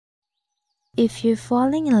If you're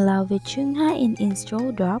falling in love with Jung Hae in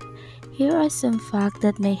Snowdrop, here are some facts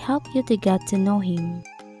that may help you to get to know him.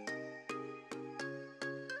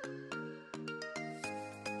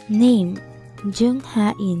 Name: Jung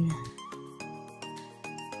Hae.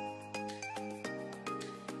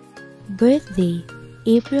 Birthday: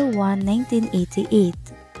 April 1, 1988.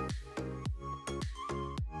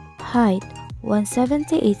 Height: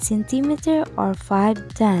 178 cm or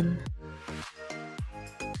 5'10".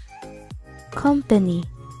 Company: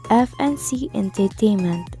 FNC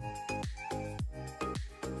Entertainment.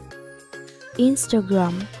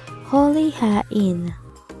 Instagram: Holy Hae.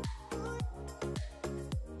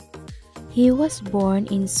 He was born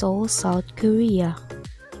in Seoul, South Korea.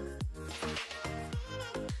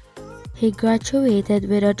 He graduated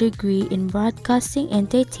with a degree in Broadcasting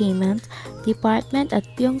Entertainment Department at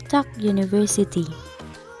Pyeongtaek University.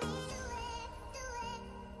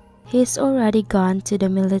 He's already gone to the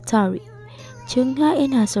military. Jung Hae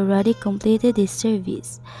has already completed his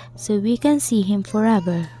service, so we can see him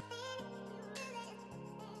forever.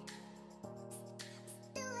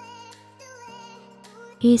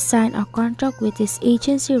 He signed a contract with his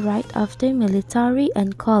agency right after military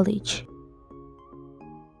and college.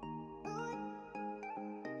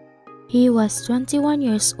 He was 21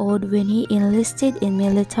 years old when he enlisted in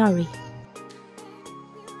military.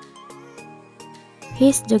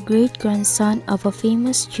 He's the great-grandson of a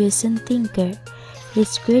famous Joseon thinker.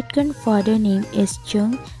 His great-grandfather name is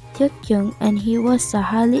Jung Hae, and he was a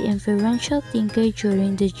highly influential thinker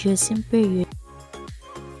during the Joseon period.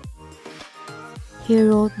 He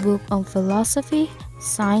wrote books on philosophy,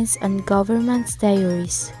 science, and government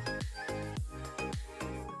theories.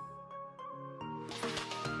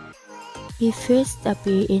 He first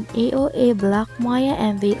appeared in AOA Black Maya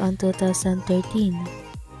MV on 2013.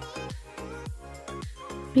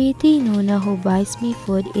 Pretty Nuna Who Buys Me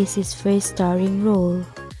Food is his first starring role.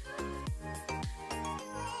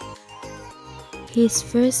 His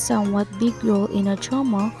first somewhat big role in a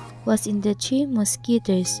drama was in The Three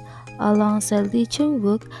Musketeers alongside Lee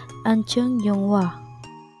Chung-wook and Chung Yong-hwa.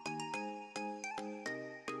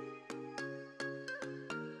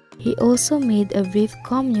 He also made a brief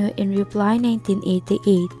cameo in Reply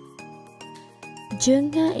 1988.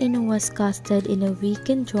 Jung Hae was casted in a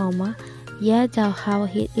weekend drama, Yeah That's How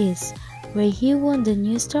It Is, where he won the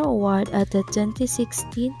New Star Award at the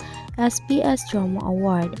 2016 SBS Drama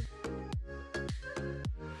Award.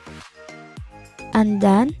 And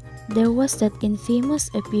then, there was that infamous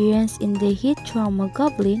appearance in the hit drama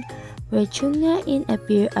Goblin, where Jung Hae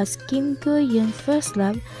appeared as Kim Go-eun's first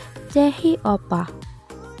love, Tae Oppa.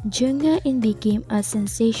 Jung Hae became a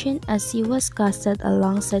sensation as he was casted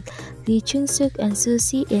alongside Lee Chung-suk and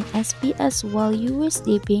Suzy in SBS While You Were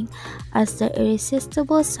Sleeping as the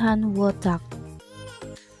irresistible San Woo-tak.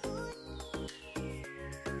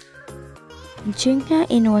 Jung Hae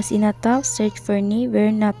was in a top search for Never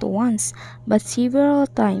not once, but several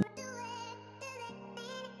times.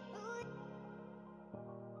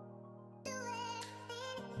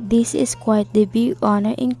 This is quite the big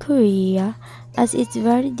honor in Korea, as it's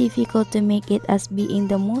very difficult to make it as being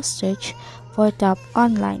the most searched for top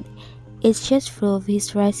online. It's just proof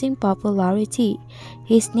his rising popularity.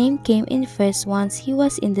 His name came in first once he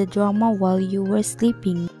was in the drama While You Were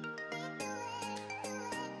Sleeping.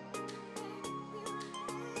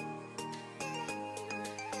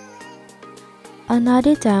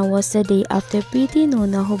 Another time was the day after Pretty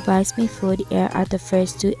Nuna Who Buys Me Food aired at the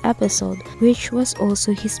first 2 episodes, which was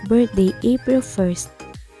also his birthday, April 1st.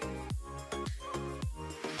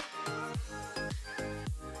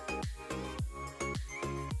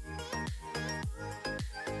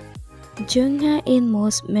 Jung Hae's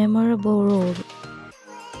most memorable role.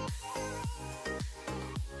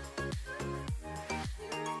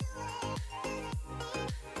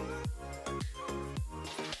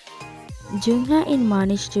 Jung Hae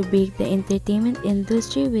managed to break the entertainment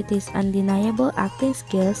industry with his undeniable acting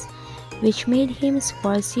skills, which made him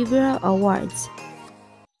score several awards,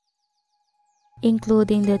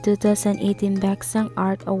 including the 2018 Baeksang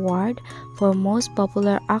Art Award for Most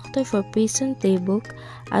Popular Actor for Prison Playbook,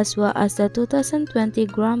 as well as the 2020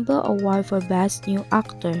 Granville Award for Best New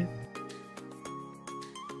Actor.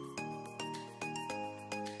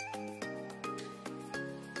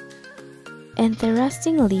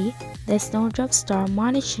 Interestingly, the Snowdrop star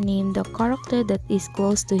managed to name the character that is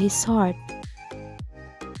close to his heart.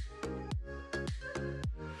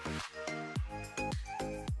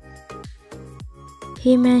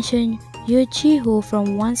 He mentioned Yoo Ji-hoo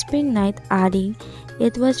from One Spring Night, adding,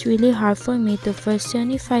 "It was really hard for me to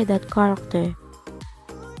personify that character."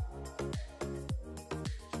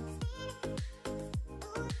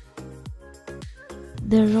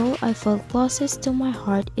 The role I felt closest to my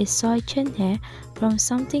heart is Jung Hae from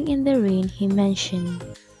Something in the Rain, he mentioned.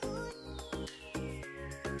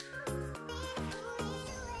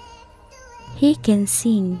 He can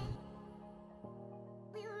sing.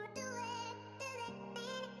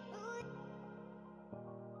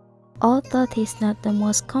 Although he's not the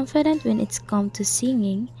most confident when it's come to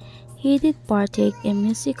singing, he did partake in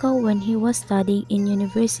musical when he was studying in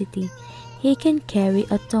university. He can carry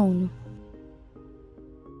a tone.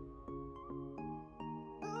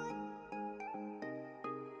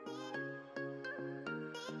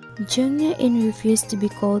 Jung Hae refused to be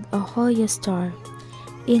called a Hoya star.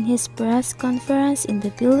 In his press conference in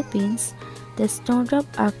the Philippines, the Snowdrop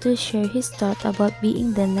actor shared his thought about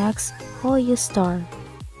being the next Hoya star.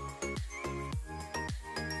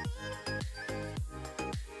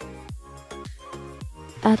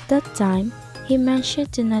 At that time, he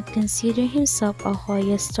mentioned to not consider himself a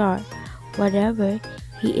Hoya star. Whatever,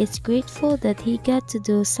 he is grateful that he got to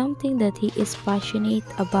do something that he is passionate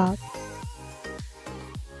about.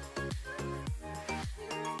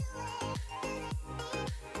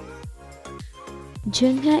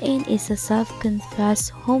 Jung Hae is a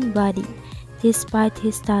self-confessed homebody. Despite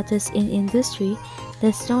his status in industry,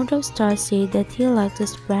 the Snowdrop star said that he liked to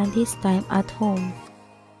spend his time at home.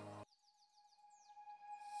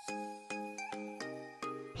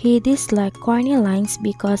 He disliked corny lines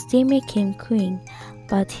because they make him cringe,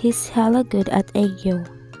 but he's hella good at aegyo.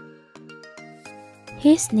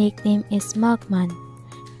 His nickname is Milkman.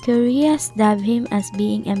 Koreans dub him as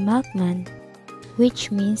being a milkman,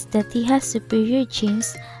 which means that he has superior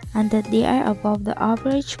genes and that they are above the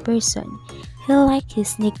average person. He liked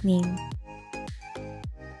his nickname.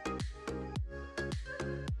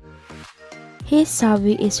 His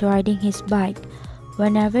hobby is riding his bike.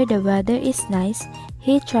 Whenever the weather is nice,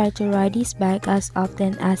 he tries to ride his bike as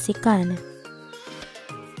often as he can.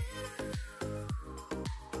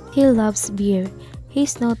 He loves beer.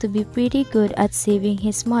 He's known to be pretty good at saving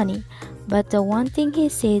his money, but the one thing he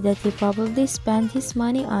said that he probably spends his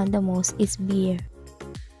money on the most is beer.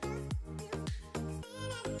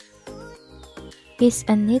 He's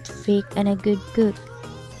a neat freak and a good cook.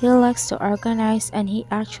 He likes to organize and he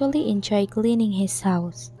actually enjoys cleaning his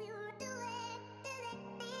house.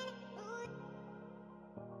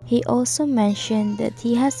 He also mentioned that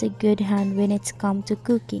he has a good hand when it's come to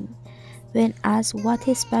cooking. When asked what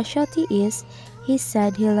his specialty is, he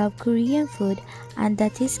said he loved Korean food and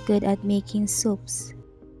that he's good at making soups.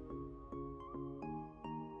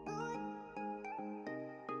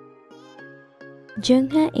 Jung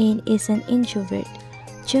Hae is an introvert.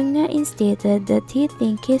 Jung Hae stated that he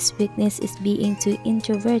thinks his weakness is being too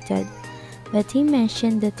introverted, but he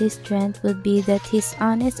mentioned that his strength would be that he's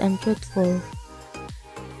honest and truthful.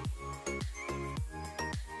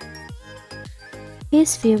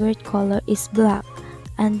 His favorite color is black,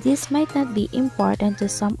 and this might not be important to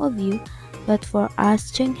some of you, but for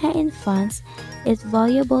us Jung Hae fans, it's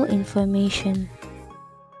valuable information.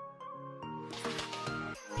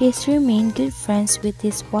 He's remained good friends with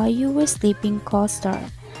his While You Were Sleeping co-star.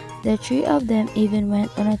 The three of them even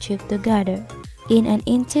went on a trip together. In an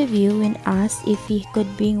interview when asked if he could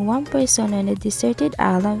bring one person on a deserted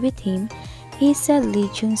island with him, he said Lee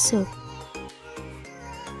Jung-suk.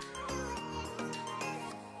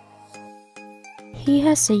 He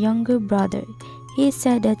has a younger brother. He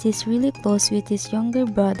said that he's really close with his younger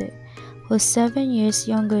brother, who's 7 years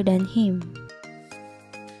younger than him.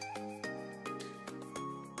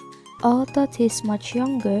 Although he's much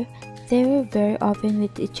younger, they were very open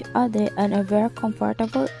with each other and are very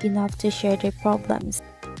comfortable enough to share their problems.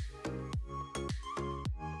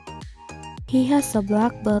 He has a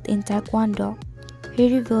black belt in Taekwondo.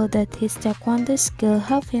 He revealed that his Taekwondo skill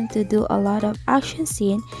helped him to do a lot of action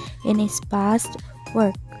scenes in his past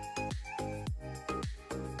work.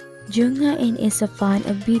 Jung Hae is a fan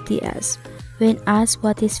of BTS. When asked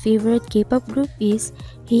what his favorite K-pop group is,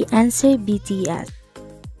 he answered BTS.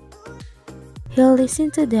 He'll listen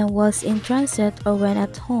to them whilst in transit or when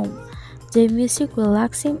at home. Their music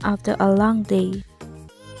relaxes him after a long day.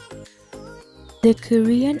 The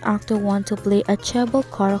Korean actor wants to play a chaebol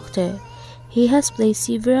character. He has played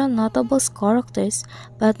several notable characters,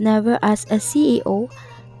 but never as a CEO,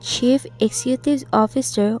 Chief Executive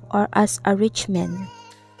Officer, or as a rich man.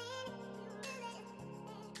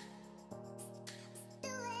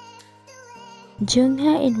 Jung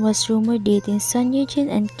Hae was rumored dating Son Ye-jin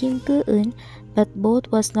and Kim Koo-eun, but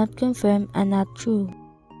both was not confirmed and not true.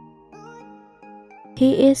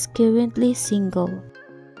 He is currently single.